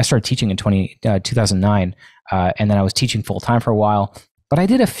started teaching in 2009, and then I was teaching full time for a while. But I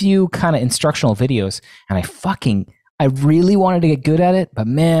did a few kind of instructional videos, and I really wanted to get good at it, but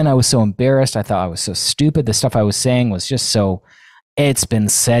man, I was so embarrassed. I thought I was so stupid. The stuff I was saying was just so, it's been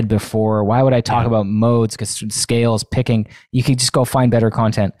said before. Why would I talk about modes, because scales, picking, you could just go find better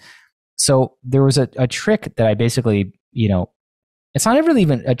content. So there was a trick that I basically, it's not really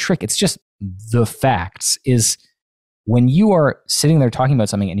even a trick. It's just the facts is when you are sitting there talking about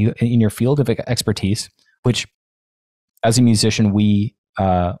something and you in your field of expertise, which as a musician, we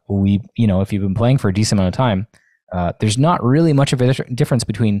if you've been playing for a decent amount of time, there's not really much of a difference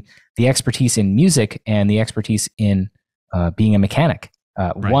between the expertise in music and the expertise in being a mechanic.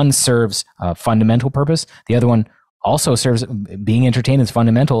 Right. One serves a fundamental purpose. The other one also serves being entertained is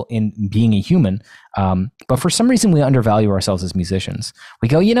fundamental in being a human. But for some reason, we undervalue ourselves as musicians. We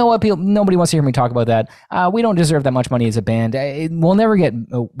go, you know what? Nobody wants to hear me talk about that. We don't deserve that much money as a band. We'll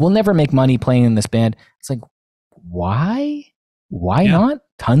never make money playing in this band. It's like, why? Why not?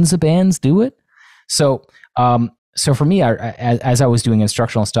 Tons of bands do it. So for me, as I was doing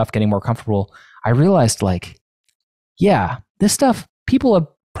instructional stuff, getting more comfortable, I realized this stuff, people have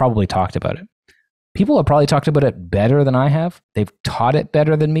probably talked about it. People have probably talked about it better than I have. They've taught it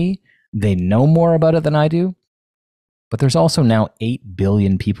better than me. They know more about it than I do. But there's also now 8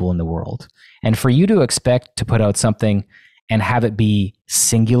 billion people in the world. And for you to expect to put out something and have it be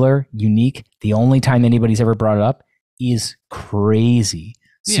singular, unique, the only time anybody's ever brought it up is crazy.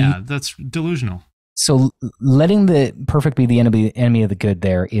 So that's delusional. So letting the perfect be the enemy of the good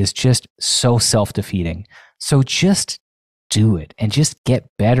there is just so self-defeating. So just do it and just get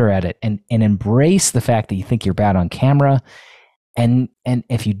better at it and embrace the fact that you think you're bad on camera. And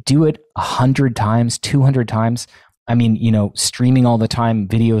if you do it 100 times, 200 times, I mean, streaming all the time,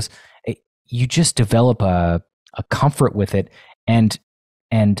 videos, you just develop a comfort with it. And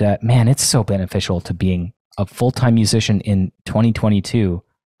man, it's so beneficial to being a full-time musician in 2022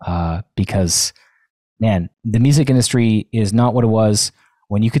 because, man, the music industry is not what it was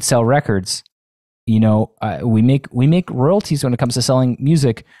when you could sell records. We make royalties when it comes to selling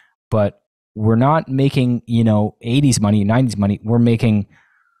music, but we're not making, 80s money, 90s money. We're making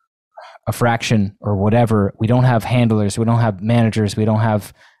a fraction or whatever. We don't have handlers. We don't have managers. We don't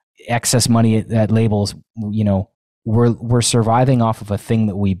have excess money at labels. We're surviving off of a thing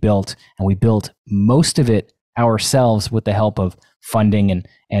that we built, and we built most of it ourselves with the help of funding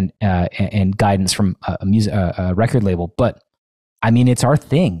and guidance from a record label. But I mean, it's our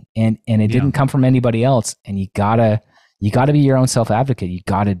thing, and it didn't come from anybody else. And you gotta be your own self advocate. You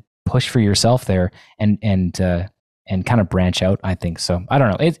gotta push for yourself there, and kind of branch out. I think so. I don't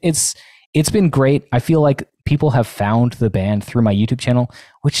know. It's been great. I feel like people have found the band through my YouTube channel,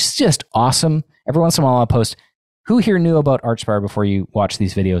 which is just awesome. Every once in a while, I'll post, "Who here knew about Archspire before you watched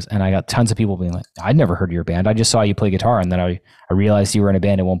these videos?" And I got tons of people being like, "I'd never heard of your band. I just saw you play guitar, and then I realized you were in a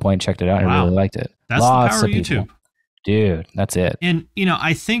band at one point, and checked it out, and I really liked it." That's Lots the power of people. YouTube. Dude, that's it. And,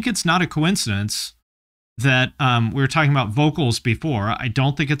 I think it's not a coincidence that we were talking about vocals before. I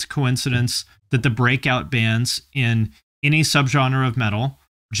don't think it's a coincidence that the breakout bands in any subgenre of metal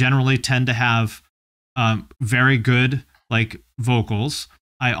generally tend to have very good vocals.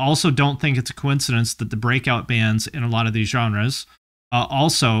 I also don't think it's a coincidence that the breakout bands in a lot of these genres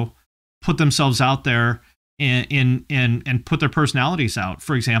also put themselves out there and put their personalities out.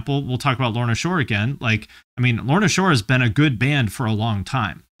 For example, we'll talk about Lorna Shore again. Lorna Shore has been a good band for a long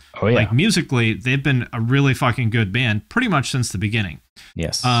time. Oh yeah. Musically, they've been a really fucking good band pretty much since the beginning.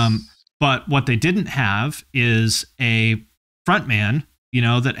 Yes. But what they didn't have is a frontman,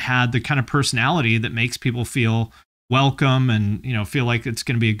 that had the kind of personality that makes people feel welcome and, feel like it's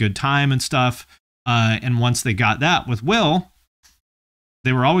going to be a good time and stuff. And once they got that with Will,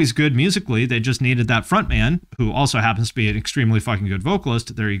 they were always good musically. They just needed that frontman who also happens to be an extremely fucking good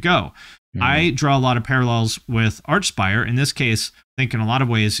vocalist. There you go. Mm-hmm. I draw a lot of parallels with Archspire. In this case, I think in a lot of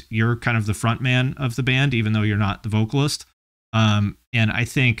ways, you're kind of the frontman of the band, even though you're not the vocalist. And I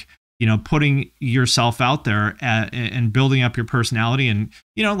think, putting yourself out there and building up your personality and,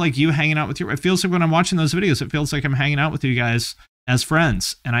 you hanging out with it feels like when I'm watching those videos, it feels like I'm hanging out with you guys as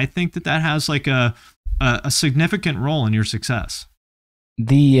friends. And I think that has a significant role in your success.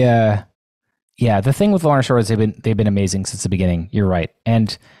 The thing with Lorna Shore is they've been amazing since the beginning. You're right.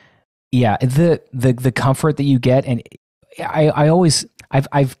 And yeah, the comfort that you get, and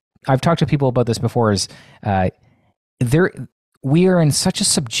I've talked to people about this before, is we are in such a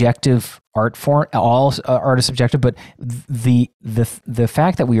subjective art form. All art is subjective, but the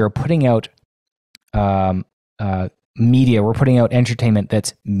fact that we are putting out media, we're putting out entertainment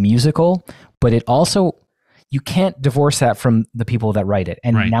that's musical, but it also, you can't divorce that from the people that write it.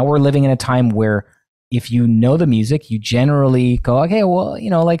 And now we're living in a time where if you know the music, you generally go, okay, well,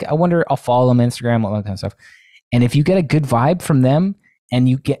 I wonder, I'll follow them on Instagram, all that kind of stuff. And if you get a good vibe from them and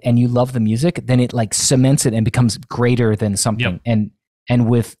you love the music, then it cements it and becomes greater than something. Yep. And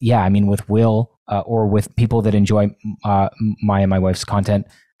with Will, or with people that enjoy my and my wife's content,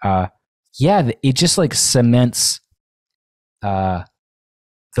 it just cements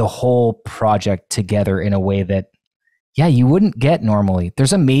the whole project together in a way that, you wouldn't get normally.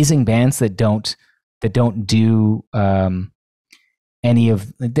 There's amazing bands that don't do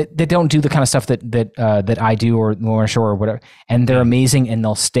that don't do the kind of stuff that I do, or Lorna Shore or whatever, and they're amazing and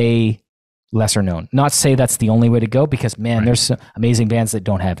they'll stay lesser known. Not to say that's the only way to go, because there's some amazing bands that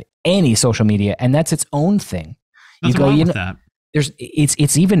don't have any social media, and that's its own thing. Nothing wrong with that.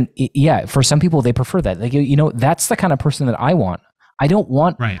 It's even for some people they prefer that. That's the kind of person that I want. I don't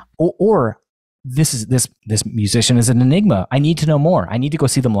want or this musician is an enigma. I need to know more. I need to go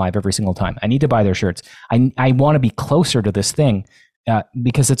see them live every single time. I need to buy their shirts. I want to be closer to this thing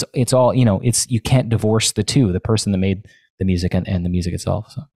because it's all, you can't divorce the two, the person that made the music and the music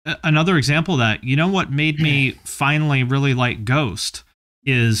itself. So another example of that, what made me finally really like Ghost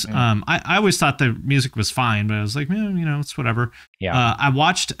is I always thought the music was fine, but I was like, it's whatever. Yeah. I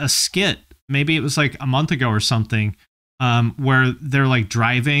watched a skit, maybe it was a month ago or something, where they're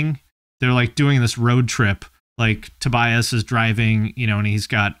driving, they're doing this road trip. Tobias is driving, and he's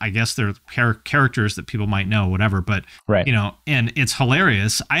got, I guess they're characters that people might know, whatever, but and it's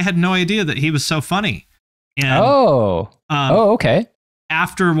hilarious. I had no idea that he was so funny. And okay.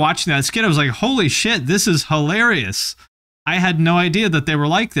 After watching that skit, I was like, holy shit, this is hilarious. I had no idea that they were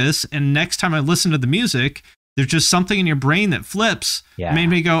like this. And next time I listen to the music, there's just something in your brain that flips. Yeah. Made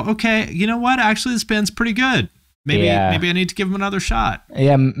me go, okay, you know what? Actually, this band's pretty good. Maybe I need to give them another shot.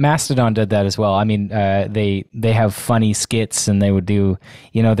 Yeah, Mastodon did that as well. I mean, they have funny skits, and they would do,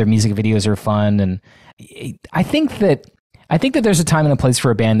 their music videos are fun, and I think that there's a time and a place for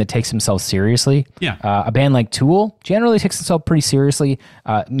a band that takes themselves seriously. Yeah. A band like Tool generally takes themselves pretty seriously.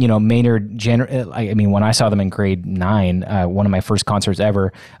 Maynard, when I saw them in grade 9, one of my first concerts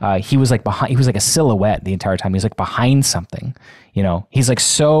ever, he was like a silhouette the entire time. He was like behind something. He's like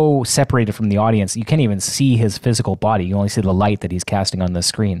so separated from the audience. You can't even see his physical body. You only see the light that he's casting on the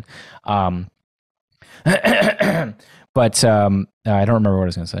screen. But I don't remember what I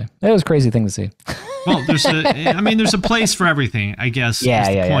was going to say. It was a crazy thing to see. Well, there's a place for everything, I guess, is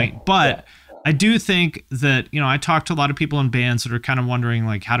the point. Yeah. But I do think that, I talk to a lot of people in bands that are kind of wondering,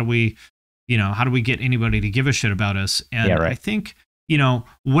 like, how do we get anybody to give a shit about us? And I think,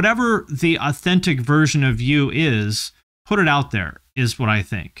 whatever the authentic version of you is, put it out there, is what I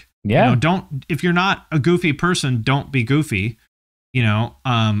think. Yeah. If you're not a goofy person, don't be goofy,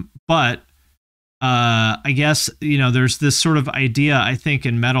 but I guess, there's this sort of idea, I think,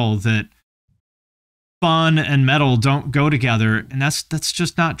 in metal that fun and metal don't go together, and that's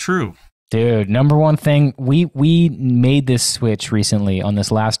just not true. Dude, number one thing, we made this switch recently on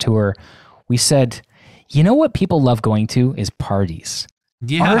this last tour. We said, what people love going to is parties.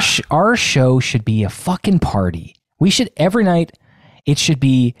 Yeah. Our show should be a fucking party. We should, every night, it should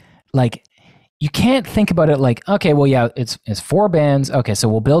be like, you can't think about it like, okay, well, yeah, it's 4 bands. Okay, so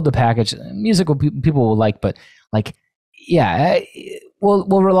we'll build the package. Music people will like, but like, yeah, we'll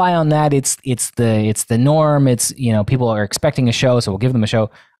rely on that. It's the norm. It's, people are expecting a show, so we'll give them a show.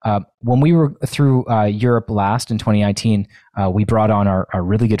 When we were through Europe last in 2019, we brought on our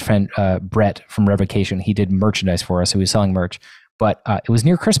really good friend Brett from Revocation. He did merchandise for us, so he was selling merch. But it was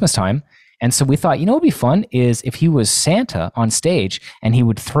near Christmas time. And so we thought, what would be fun is if he was Santa on stage and he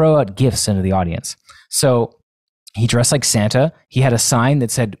would throw out gifts into the audience. So he dressed like Santa. He had a sign that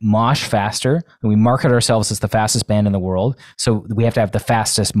said "Mosh Faster," and we market ourselves as the fastest band in the world. So we have to have the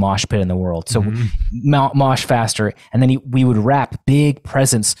fastest mosh pit in the world. So mosh faster, and then we would wrap big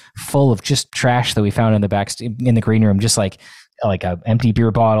presents full of just trash that we found in the green room, just like a empty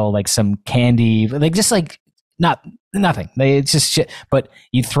beer bottle, like some candy, like just like nothing. It's just shit. But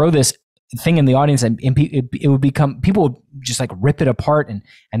you throw this thing in the audience, and it would become, people would just like rip it apart, and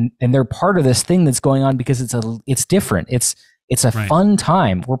they're part of this thing that's going on because it's different. It's a fun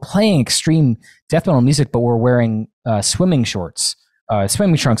time. We're playing extreme death metal music, but we're wearing swimming shorts,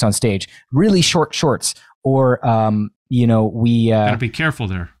 swimming trunks on stage, really short shorts, or we gotta be careful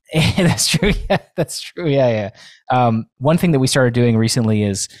there. That's true. Yeah, that's true. Yeah. One thing that we started doing recently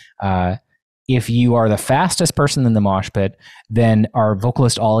is if you are the fastest person in the mosh pit, then our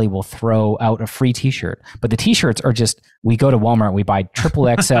vocalist Ollie will throw out a free t-shirt. But the t-shirts are just, we go to Walmart, we buy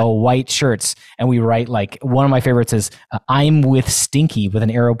XXL white shirts, and we write, like, one of my favorites is "I'm with Stinky" with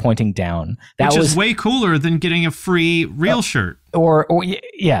an arrow pointing down. Which is way cooler than getting a free real shirt. Or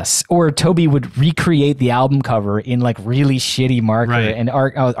yes, or Toby would recreate the album cover in like really shitty marker, and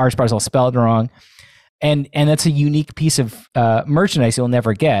Archspire's all spelled wrong. And that's a unique piece of merchandise you'll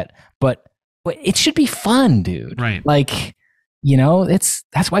never get, but it should be fun, dude. Right. Like,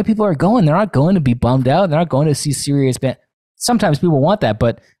 that's why people are going. They're not going to be bummed out. They're not going to see serious band. Sometimes people want that,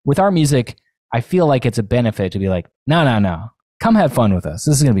 but with our music, I feel like it's a benefit to be like, no. Come have fun with us.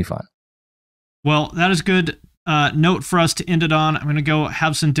 This is going to be fun. Well, that is good note for us to end it on. I'm going to go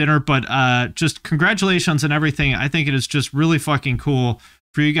have some dinner, but just congratulations on everything. I think it is just really fucking cool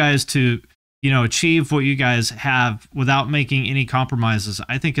for you guys to, achieve what you guys have without making any compromises.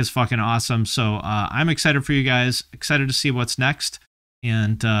 I think is fucking awesome. So I'm excited for you guys, excited to see what's next.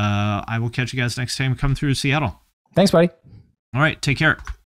 And I will catch you guys next time come through Seattle. Thanks, buddy. All right. Take care.